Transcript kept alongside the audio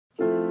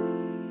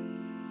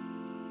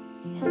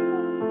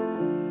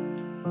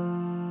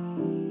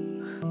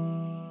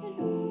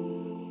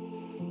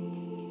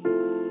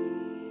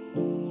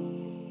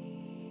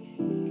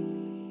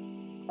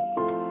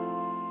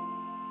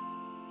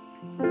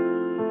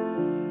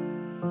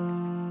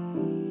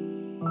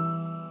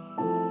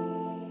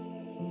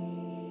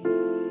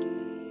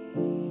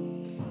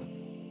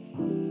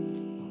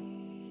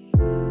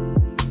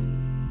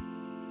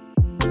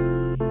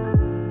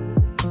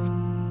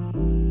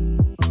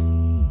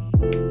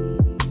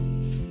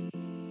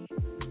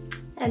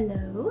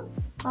Hello,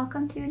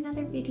 welcome to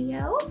another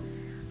video.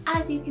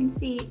 As you can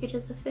see, it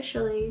is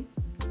officially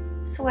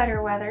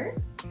sweater weather.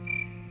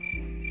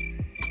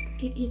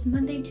 It is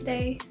Monday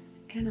today,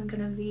 and I'm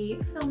gonna be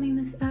filming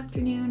this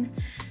afternoon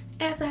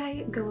as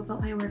I go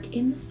about my work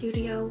in the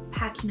studio,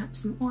 packing up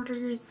some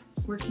orders,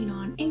 working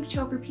on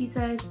Inktober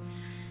pieces,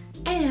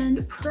 and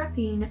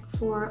prepping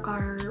for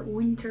our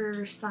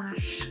winter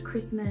 /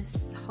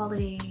 Christmas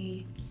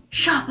holiday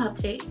shop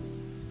update,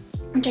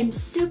 which I'm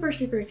super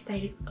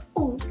excited.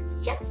 Oh,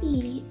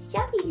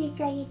 Scruffy's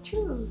excited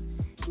too.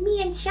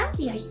 Me and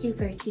Scruffy are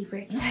super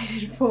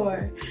excited for.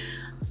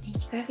 And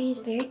Scruffy is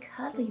very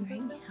cuddly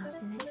right now,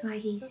 so that's why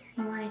he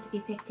wanted to be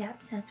picked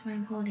up, so that's why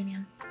I'm holding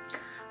him.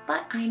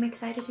 But I'm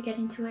excited to get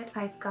into it.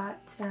 I've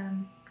got,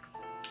 I'm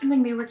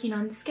gonna be working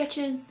on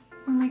sketches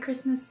for my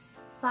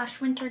Christmas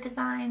 / winter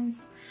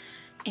designs,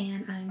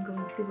 and I'm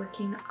going to be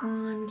working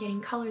on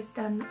getting colors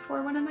done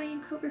for one of my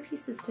Inktober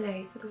pieces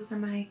today. So those are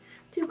my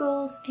 2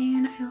 goals,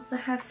 and I also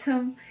have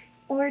some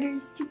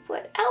orders to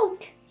put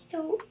out.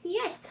 So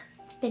yes,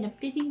 it's been a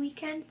busy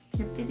weekend, it's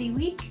been a busy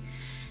week,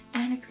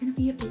 and it's gonna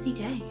be a busy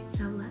day.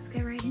 So let's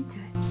get right into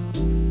it.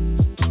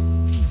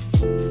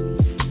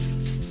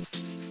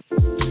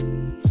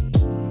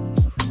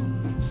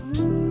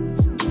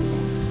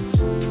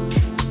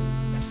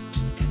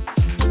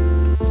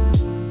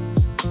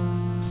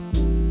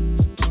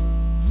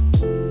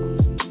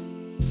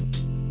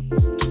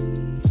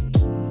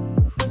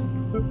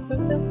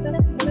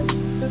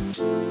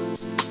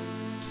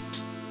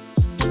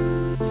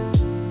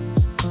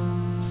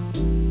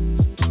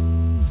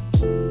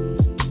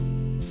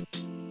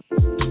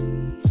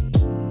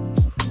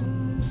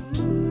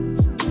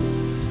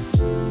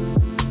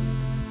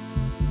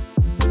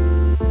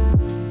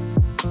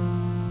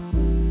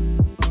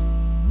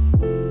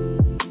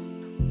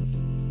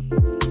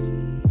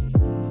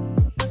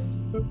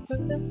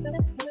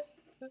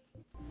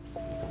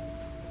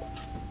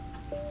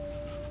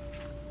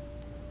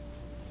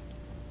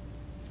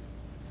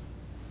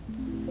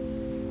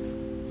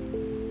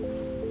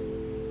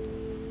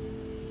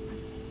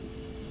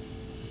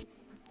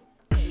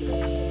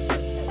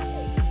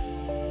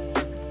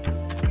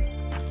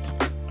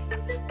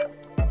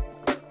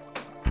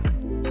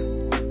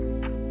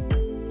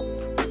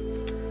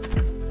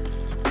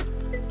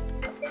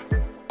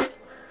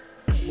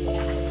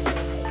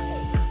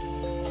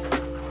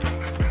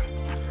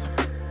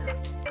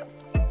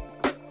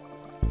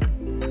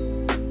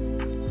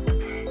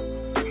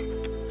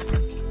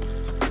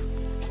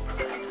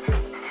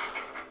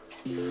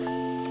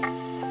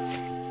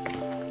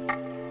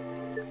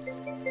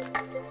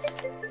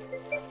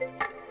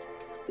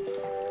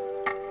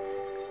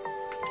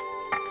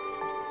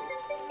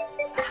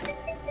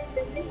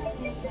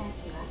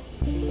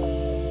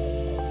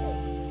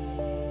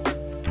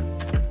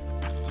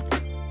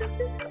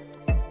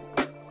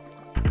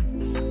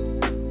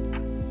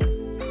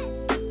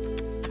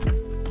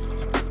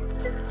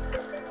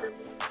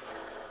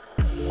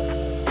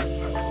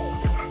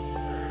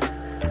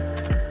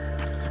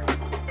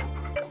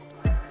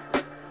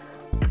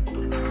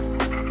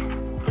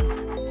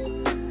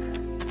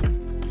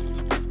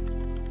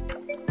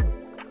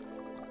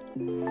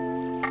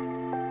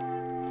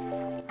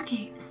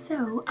 Okay,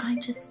 so I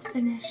just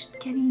finished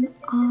getting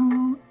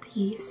all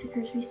the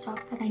stickers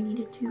restocked that I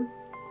needed to,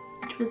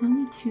 which was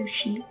only 2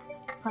 sheets,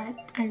 but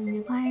I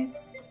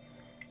realized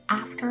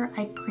after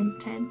I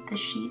printed the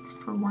sheets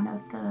for one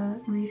of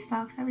the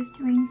restocks I was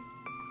doing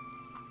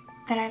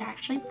that I'd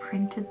actually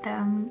printed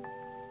them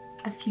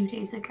a few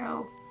days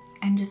ago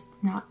and just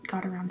not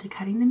got around to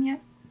cutting them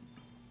yet.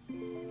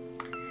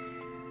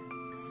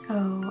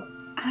 So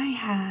I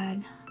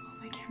had, oh,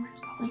 my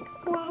camera's falling,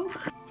 whoa.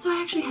 So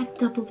I actually had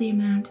double the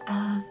amount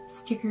of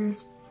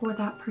stickers for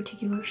that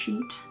particular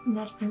sheet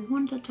that I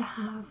wanted to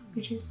have,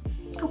 which is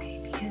okay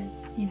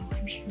because, you know,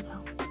 I'm sure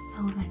they'll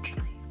sell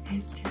eventually.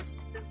 It just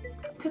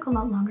took a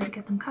lot longer to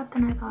get them cut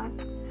than I thought.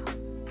 So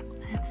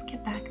let's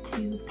get back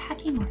to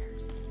packing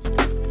orders.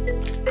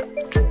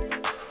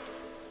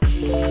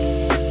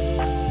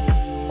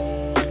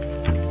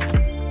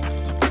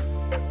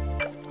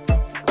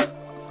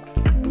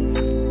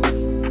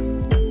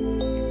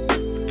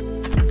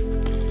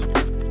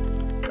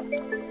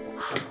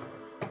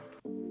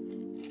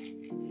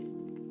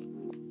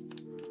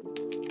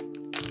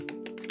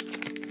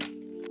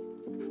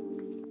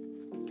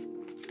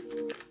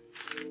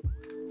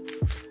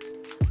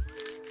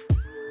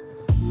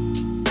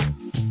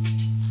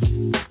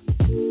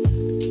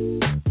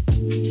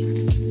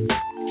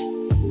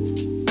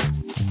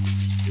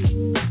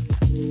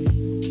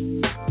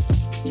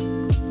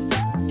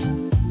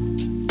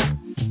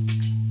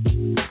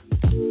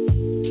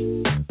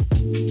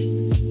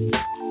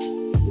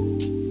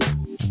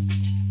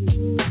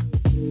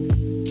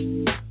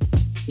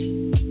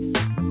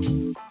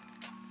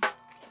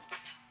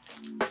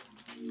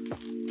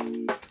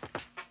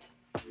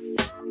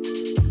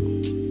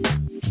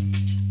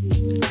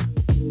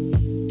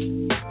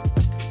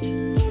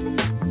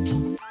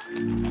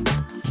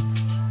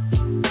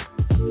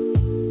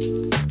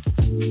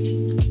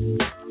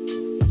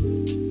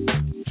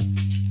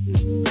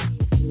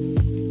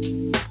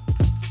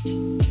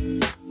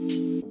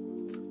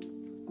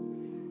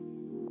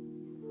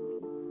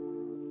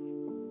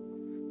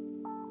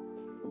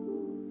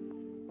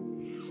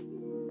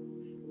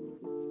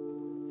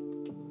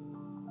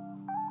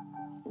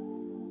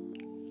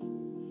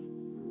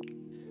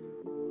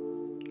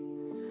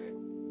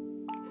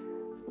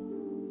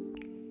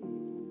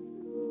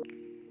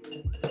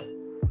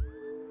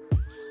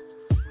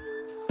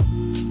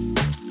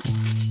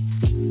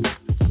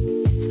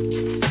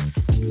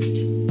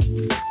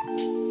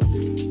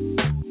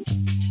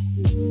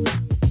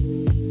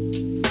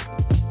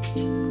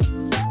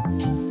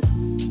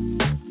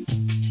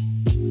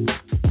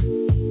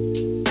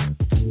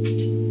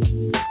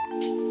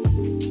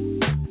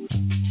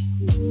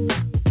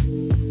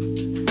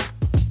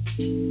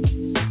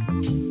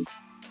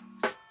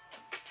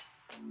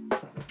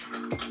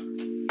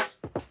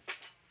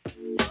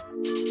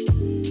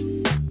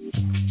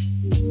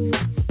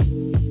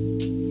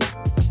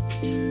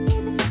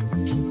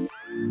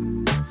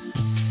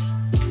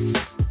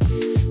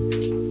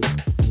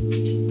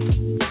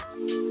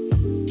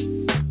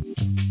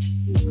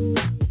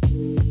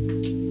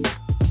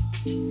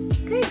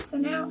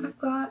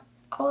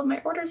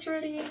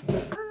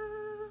 shipping.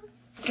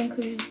 This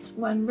includes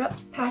one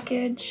wrapped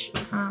package.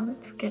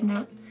 It's getting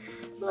out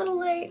a little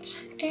late,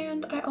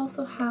 and I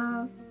also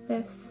have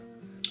this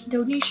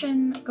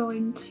donation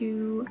going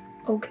to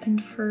Oak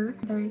and Fur.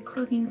 They're a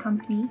clothing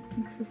company,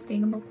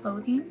 sustainable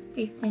clothing,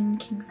 based in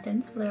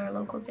Kingston, so they're a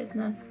local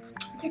business.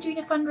 They're doing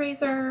a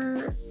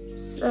fundraiser,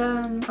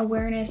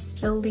 awareness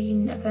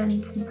building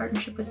event in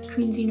partnership with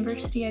Queen's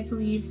University, I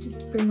believe, to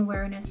bring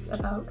awareness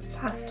about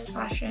fast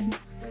fashion.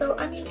 So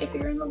I mean, if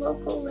you're in the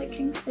local like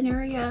Kingston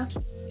area,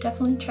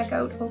 definitely check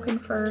out Oak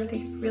and Fur. They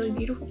have really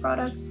beautiful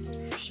products.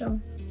 So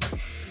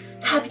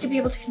happy to be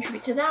able to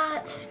contribute to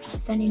that.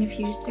 Just sending a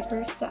few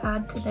stickers to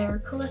add to their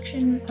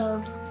collection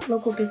of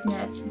local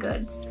business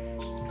goods.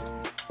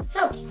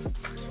 So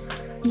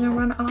I'm gonna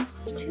run off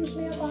to the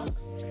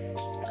mailbox.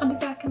 I'll be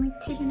back in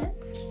like 2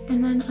 minutes,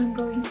 and then I'm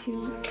going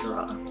to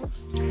draw.